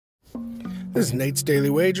This is Nate's Daily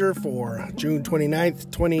Wager for June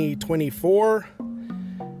 29th, 2024.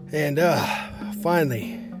 And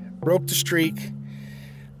finally broke the streak.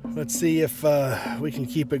 Let's see if we can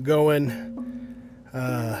keep it going.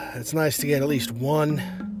 It's nice to get at least one.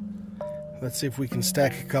 Let's see if we can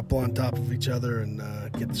stack a couple on top of each other and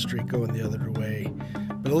get the streak going the other way.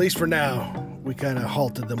 But at least for now, we kind of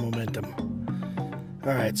halted the momentum.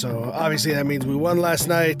 All right, so obviously that means we won last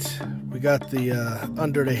night. We got the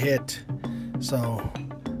under to hit. So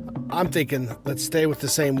I'm thinking let's stay with the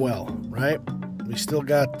same well, right? We still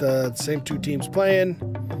got the same two teams playing.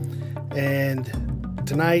 And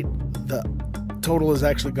tonight, the total has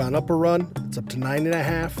actually gone up a run. It's up to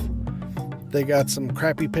 9.5. They got some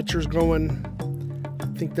crappy pitchers going.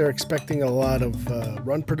 I think they're expecting a lot of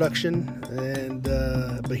run production. And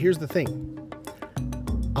but here's the thing.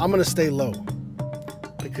 I'm going to stay low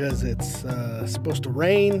because it's supposed to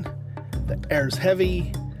rain. The air's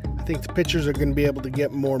heavy. I think the pitchers are going to be able to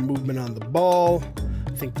get more movement on the ball.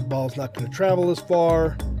 I think the ball's not going to travel as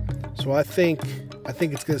far. So I think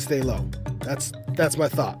it's going to stay low. That's my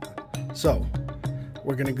thought. So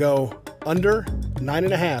we're going to go under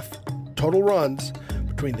 9.5 total runs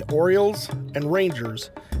between the Orioles and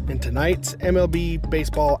Rangers in tonight's MLB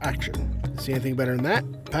baseball action. See anything better than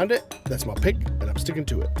that? Pound it. That's my pick, and I'm sticking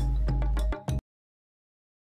to it.